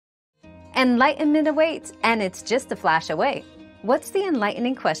Enlightenment awaits, and it's just a flash away. What's the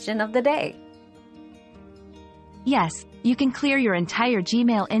enlightening question of the day? Yes, you can clear your entire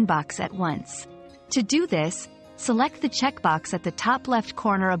Gmail inbox at once. To do this, select the checkbox at the top left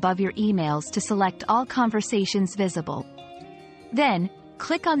corner above your emails to select all conversations visible. Then,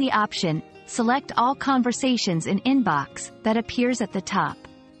 click on the option, Select All Conversations in Inbox, that appears at the top.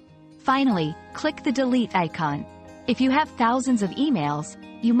 Finally, click the delete icon. If you have thousands of emails,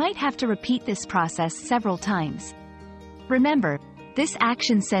 you might have to repeat this process several times. Remember, this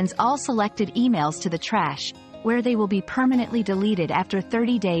action sends all selected emails to the trash, where they will be permanently deleted after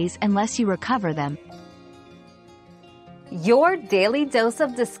 30 days unless you recover them. Your daily dose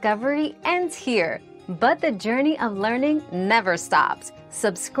of discovery ends here, but the journey of learning never stops.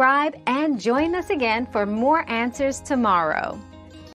 Subscribe and join us again for more answers tomorrow.